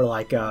 Yeah. Or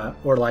like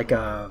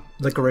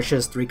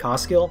Licorisse's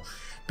 3-cost skill.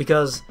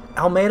 Because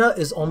Almeda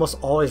is almost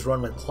always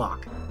run with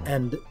clock.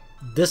 And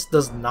this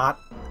does not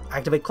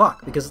activate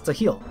clock because it's a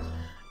heal.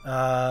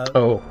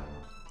 Oh.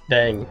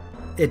 Dang.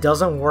 It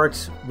doesn't work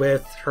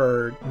with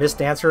her Mist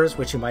Dancers,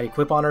 which you might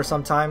equip on her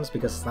sometimes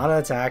because it's not an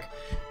attack.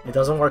 It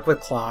doesn't work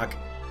with clock.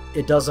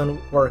 It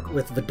doesn't work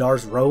with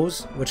Vidar's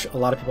Rose, which a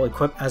lot of people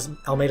equip as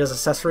Almeida's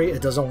accessory.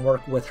 It doesn't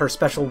work with her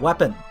special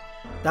weapon.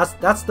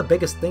 That's the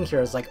biggest thing here.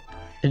 Is like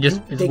it's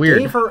weird.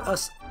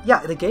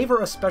 They gave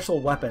her a special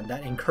weapon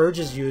that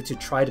encourages you to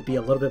try to be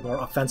a little bit more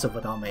offensive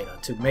with Almeda,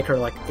 to make her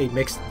like a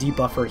mixed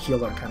debuffer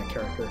healer kind of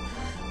character.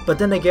 But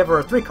then they give her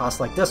a 3-cost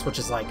like this, which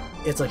is like,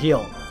 it's a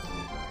heal.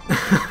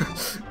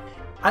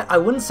 I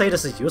wouldn't say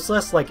this is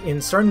useless. Like, in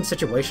certain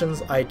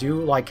situations, I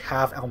do like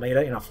have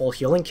Almeda in a full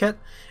healing kit,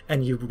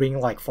 and you bring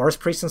like Forest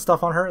Priest and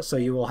stuff on her, so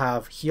you will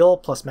have heal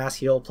plus mass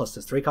heal plus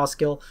this 3-cost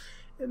skill.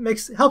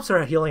 It helps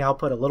her healing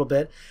output a little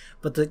bit,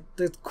 but the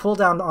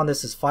cooldown on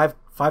this is five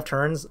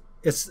turns.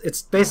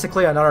 It's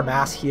basically another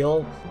mass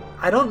heal.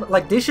 I don't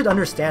like, they should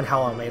understand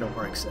how Almeda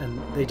works,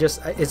 and they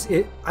just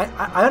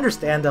I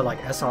understand that like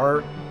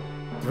SR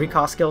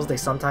 3-cost skills, they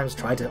sometimes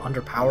try to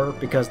underpower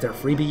because they're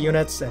freebie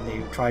units and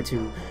they try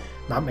to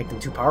not make them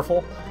too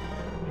powerful.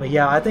 But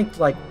yeah, I think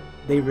like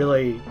they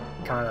really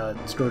kind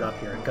of screwed up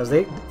here, because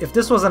if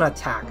this was an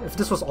attack, if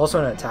this was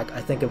also an attack,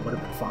 I think it would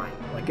have been fine.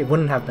 Like, it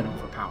wouldn't have been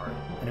overpowered,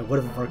 and it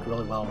would have worked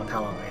really well with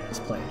how Almeda is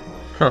played.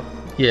 Huh.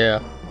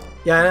 Yeah.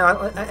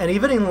 Yeah, and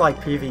even in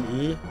like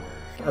PvE,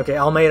 okay,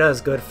 Almeda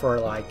is good for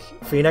like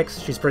Phoenix.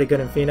 She's pretty good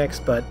in Phoenix,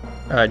 but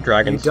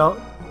dragons.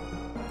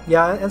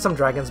 Yeah, and some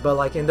dragons, but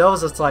like in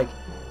those, it's like,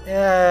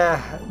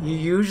 you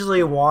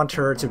usually want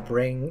her to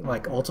bring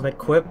like ultimate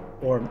quip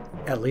or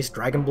at least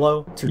dragon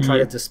blow to try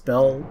to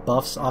dispel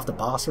buffs off the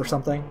boss or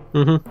something.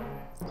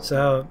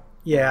 So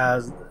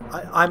yeah,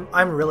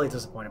 I'm really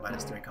disappointed by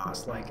this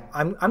 3-cost. Like,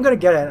 I'm gonna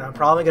get it. I'm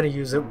probably gonna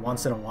use it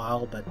once in a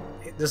while, but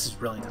this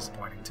is really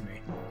disappointing to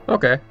me.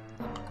 Okay.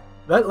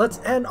 But let's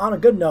end on a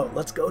good note.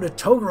 Let's go to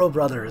Toguro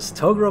Brothers.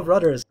 Toguro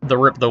Brothers.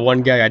 The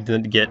one guy I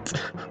didn't get.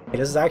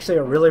 This is actually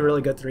a really,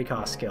 really good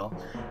 3-cost skill.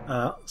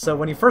 So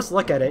when you first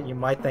look at it, you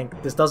might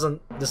think this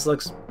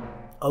looks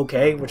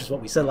okay, which is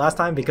what we said last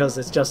time, because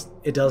it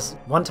does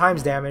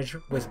 1x damage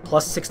with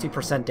plus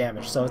 60%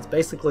 damage. So it's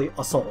basically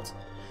assault.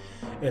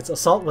 It's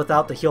assault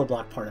without the heal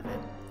block part of it.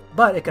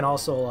 But it can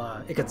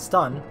also it can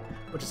stun,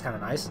 which is kind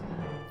of nice.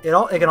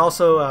 It can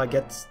also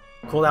get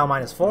cooldown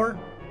 -4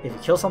 if you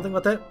kill something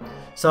with it.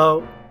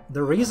 So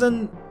the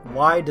reason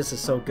why this is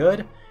so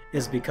good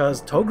is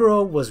because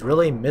Toguro was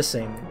really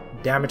missing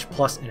damage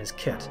plus in his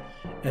kit,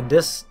 and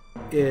this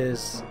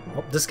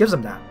gives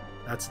him that.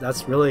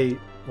 That's really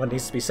what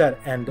needs to be said.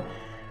 And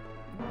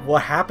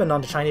what happened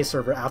on the Chinese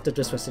server after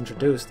this was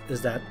introduced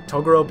is that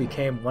Toguro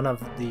became one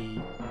of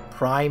the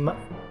prime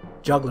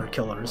juggler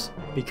killers,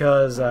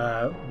 because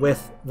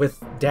with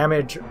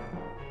damage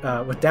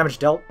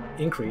dealt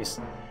increase,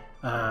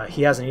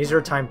 he has an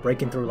easier time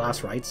breaking through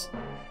last rites.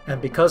 And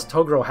because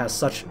Toguro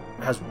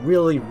has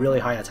really, really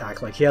high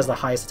attack, like he has the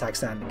highest attack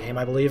stat in the game,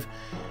 I believe.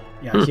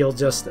 Yeah, he'll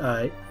just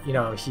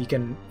he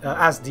can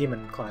as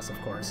demon class,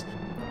 of course.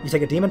 You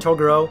take a demon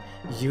Toguro,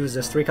 use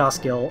this 3-cost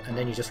skill, and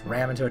then you just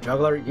ram into a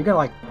juggler. You can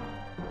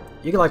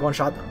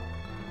one-shot them.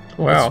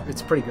 Wow,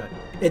 it's pretty good.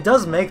 It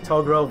does make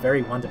Toguro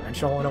very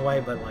one-dimensional in a way,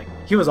 but like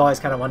he was always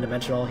kind of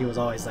one-dimensional. He was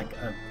always like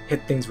a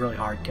hit things really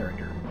hard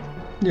character.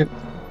 Yep.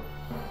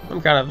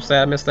 I'm kind of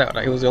sad I missed out.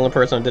 He was the only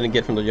person I didn't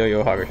get from the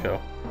Yo-Yo Hakusho.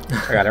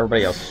 I got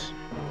everybody else.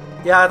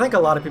 Yeah, I think a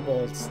lot of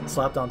people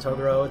slapped on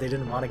Toguro. They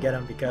didn't want to get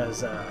him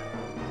because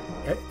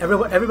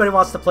everybody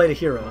wants to play the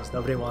heroes.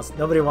 Nobody wants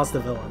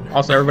the villain.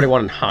 Also, everybody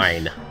wanted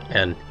Hein,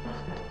 and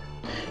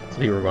so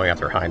people were going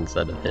after Hein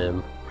instead of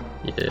him.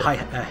 Yeah. Hein.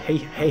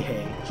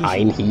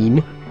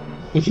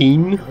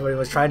 Everybody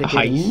was trying to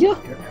get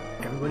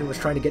everybody was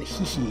trying to get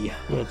hee.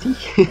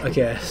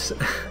 Okay,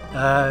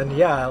 and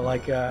yeah,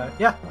 like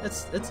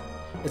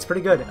it's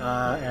pretty good,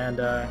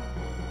 and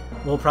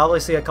we'll probably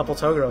see a couple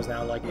Toguros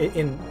now. Like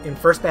in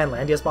first band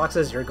Landius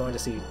boxes, you're going to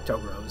see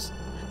Toguros.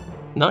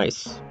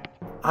 Nice.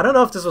 I don't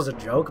know if this was a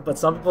joke, but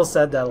some people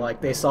said that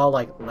like they saw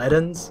like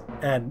Ledens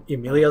and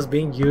Emilios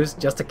being used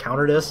just to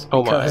counter this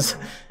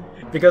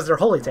because they're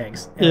holy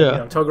tanks. And, yeah. You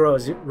know, Toguro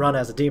is run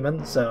as a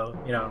demon, so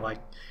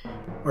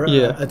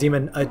a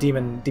demon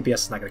DPS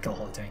is not gonna kill a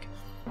holy tank.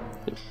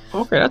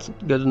 Okay, that's a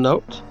good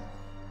note.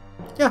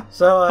 Yeah,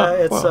 so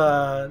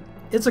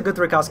it's a good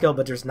 3-cost skill,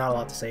 but there's not a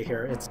lot to say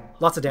here. It's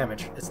lots of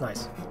damage. It's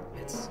nice.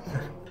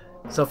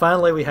 So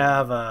finally we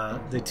have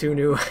the 2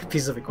 new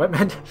pieces of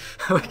equipment.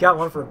 We got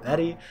one for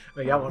Betty,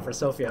 we got one for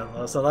Sophia.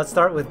 So let's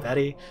start with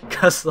Betty,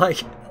 because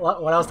like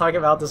when I was talking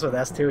about this with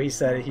S2, he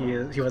said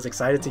he was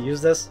excited to use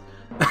this.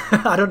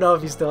 I don't know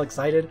if he's still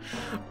excited.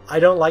 I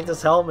don't like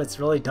this helm. It's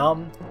really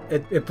dumb.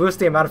 It boosts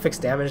the amount of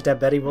fixed damage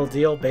that Betty will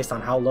deal based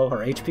on how low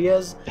her HP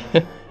is.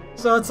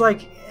 So it's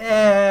like,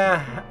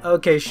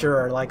 okay,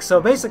 sure. Like, so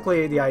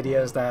basically the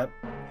idea is that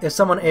if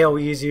someone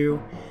AoEs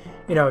you,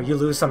 you know, you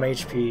lose some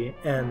HP,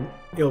 and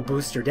it'll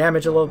boost your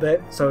damage a little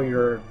bit, so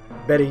your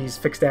Betty's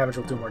fixed damage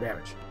will do more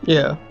damage.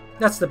 Yeah.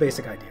 That's the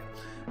basic idea.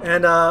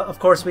 And of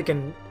course we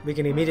can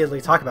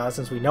immediately talk about it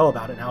since we know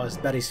about it now. Is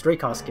Betty's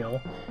 3-cost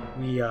skill.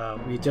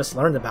 We just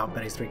learned about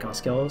Betty's 3-cost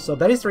skill. So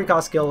Betty's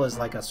 3-cost skill is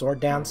like a sword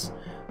dance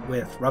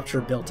with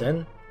rupture built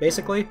in,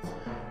 basically.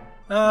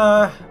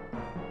 So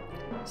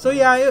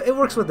yeah, it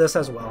works with this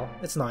as well.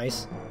 It's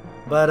nice,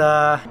 but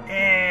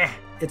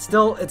it's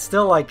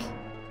still like,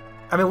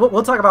 I mean,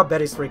 we'll talk about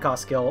Betty's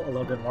 3-cost skill a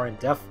little bit more in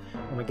depth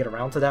when we get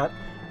around to that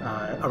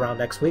around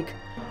next week.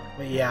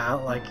 But yeah,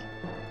 like,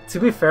 to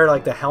be fair,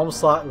 like, the Helm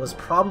slot was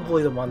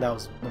probably the one that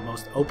was the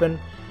most open.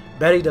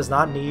 Betty does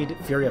not need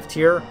Fury of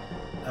Tyr.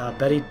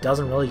 Betty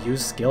doesn't really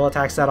use skill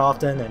attacks that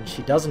often, and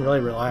she doesn't really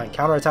rely on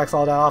counterattacks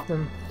all that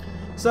often.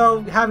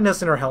 So having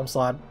this in her Helm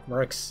slot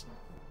works.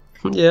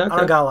 Yeah, okay. I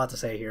don't got a lot to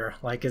say here.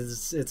 Like,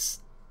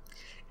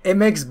 it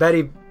makes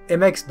Betty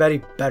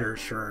better,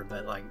 sure,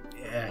 but like,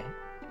 yeah,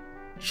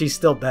 she's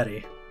still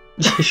Betty.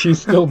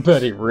 She's still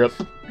Betty. Rip.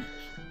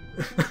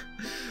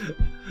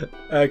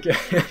 Okay,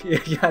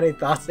 you got any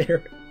thoughts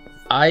here?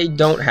 I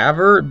don't have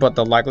her, but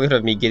the likelihood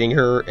of me getting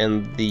her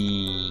in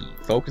the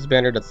focus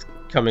banner that's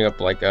coming up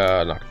like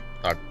in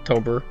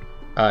October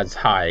is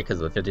high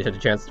because of the 50-50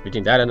 chance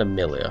between that and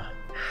Amelia.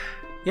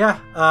 Yeah,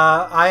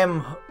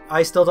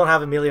 I still don't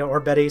have Amelia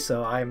or Betty,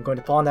 so I'm going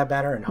to pull on that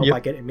banner and hope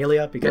I get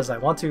Amelia because I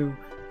want to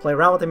play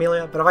around with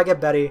Amelia. But if I get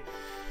Betty,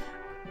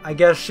 I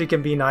guess she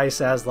can be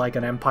nice as like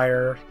an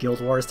Empire Guild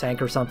Wars tank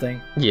or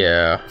something.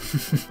 Yeah.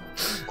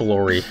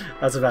 Glory.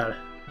 That's about it.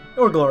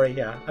 Or Glory,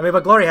 yeah. I mean,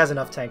 but Glory has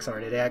enough tanks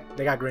already.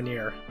 They got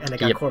Grenier and they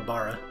got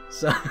Corbara,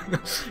 so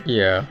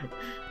yeah.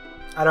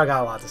 I don't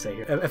got a lot to say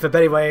here. If a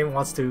Betty Wayne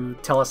wants to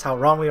tell us how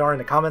wrong we are in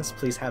the comments,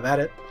 please have at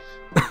it.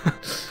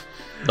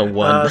 The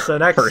one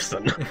next,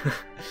 person.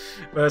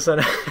 So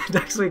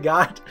next we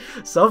got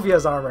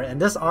Sophia's armor,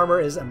 and this armor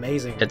is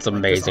amazing. It's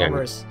amazing.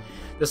 Like,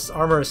 this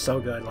armor is so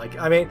good. Like,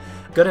 I mean,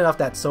 good enough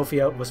that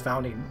Sophia was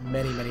found in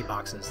many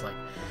boxes. Like,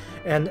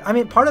 and I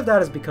mean, part of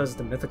that is because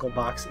the mythical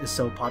box is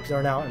so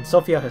popular now, and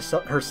Sophia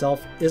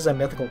herself is a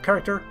mythical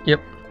character.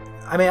 Yep.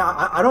 I mean,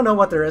 I don't know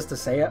what there is to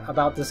say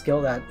about this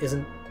skill that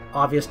isn't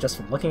obvious just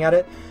from looking at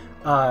it.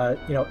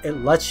 You know,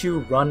 it lets you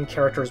run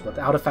characters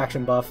without a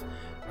faction buff,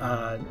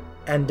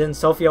 and then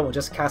Sophia will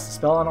just cast a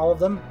spell on all of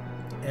them,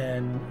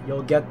 and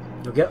you'll get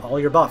all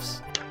your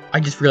buffs.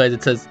 I just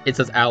realized it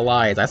says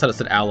allies. I thought it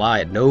said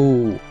allied.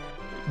 No,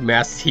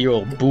 mass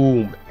heal,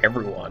 boom,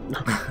 everyone.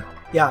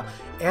 Yeah,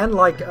 and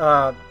like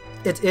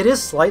it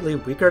is slightly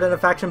weaker than a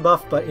faction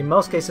buff, but in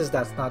most cases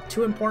that's not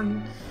too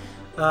important.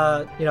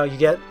 You know, you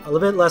get a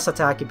little bit less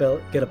attack,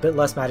 you get a bit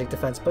less magic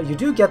defense, but you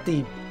do get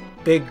the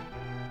big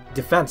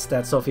defense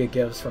that Sophia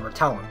gives from her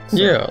talent. So.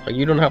 Yeah, like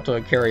you don't have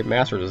to carry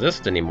mass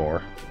resist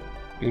anymore.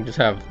 You can just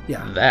have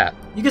that.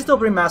 You can still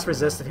bring mass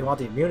resist if you want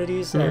the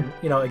immunities, and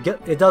you know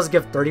it does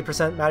give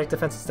 30% magic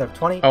defense instead of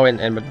 20. Oh,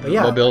 and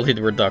mobility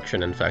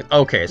reduction, in fact.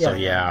 Okay, so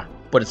yeah,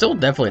 but it's still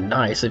definitely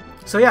nice.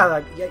 So yeah,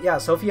 like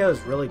Sophia is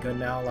really good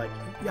now. Like,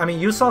 I mean,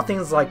 you saw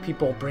things like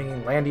people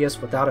bringing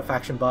Landius without a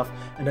faction buff,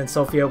 and then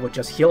Sophia would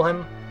just heal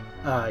him.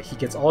 He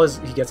gets all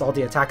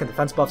the attack and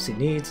defense buffs he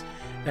needs,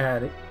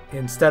 and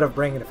instead of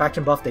bringing a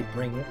faction buff, they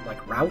bring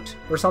like rout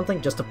or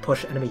something just to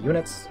push enemy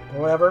units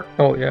or whatever.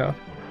 Oh yeah.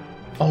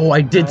 Oh,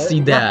 I did see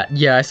that.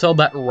 Yeah, I saw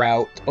that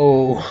route.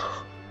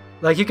 Oh.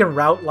 Like, you can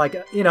route, like,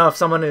 you know, if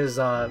someone is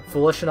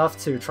foolish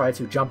enough to try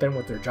to jump in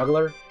with their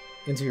juggler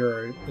into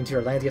your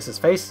Landius's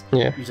face,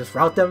 you just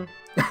route them,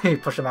 you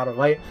push them out of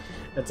the way.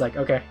 It's like,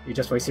 okay, you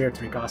just wasted your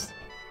 3 cost.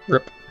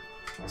 Rip.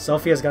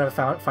 Sophia's going to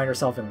find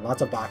herself in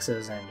lots of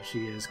boxes, and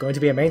she is going to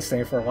be a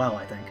mainstay for a while,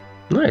 I think.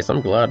 Nice,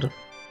 I'm glad.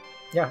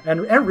 Yeah,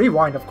 and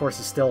Rewind, of course,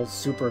 is still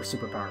super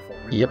powerful.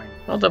 Rewind. Yep,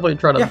 I'll definitely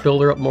try to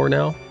build her up more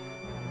now.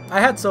 I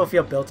had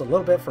Sophia built a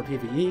little bit for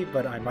PvE,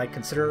 but I might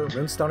consider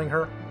runestoning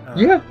her.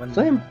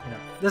 Same. You know,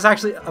 this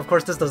actually, of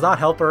course, this does not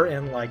help her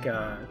in like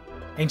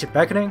Ancient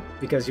Beckoning,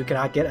 because you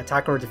cannot get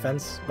attack or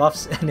defense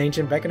buffs in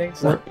Ancient Beckoning.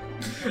 So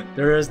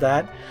there is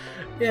that.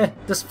 Yeah,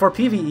 this for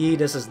PvE,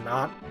 this is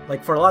not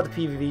like for a lot of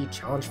the PvE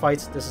challenge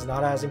fights. This is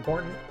not as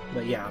important,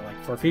 but yeah,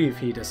 like for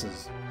PvP, this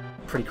is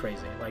pretty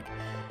crazy. Like,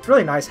 it's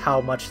really nice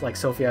how much like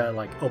Sophia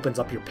like opens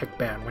up your pick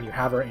ban when you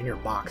have her in your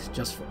box,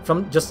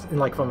 from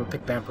a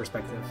pick ban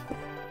perspective.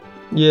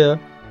 Yeah.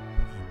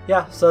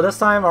 Yeah, so this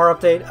time our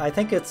update, I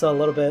think it's there's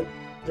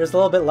a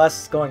little bit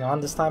less going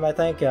on this time, I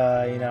think. You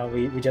know,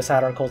 we just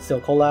had our Cold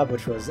Steel collab,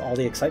 which was all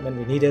the excitement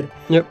we needed.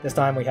 Yep. This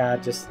time we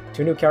had just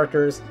 2 new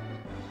characters,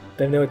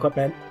 bit of new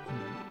equipment,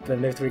 bit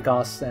of new 3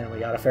 costs, and we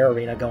got a fair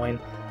arena going.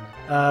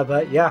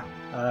 But yeah,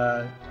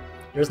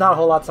 there's not a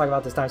whole lot to talk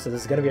about this time, so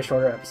this is going to be a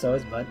shorter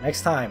episode, but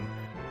next time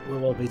we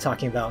will be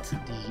talking about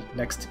the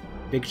next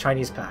big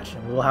Chinese patch,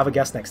 and we will have a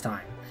guest next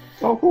time.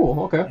 Oh,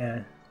 cool,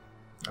 okay.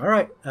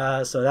 Alright,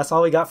 so that's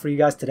all we got for you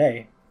guys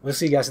today. We'll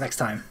see you guys next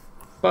time.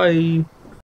 Bye.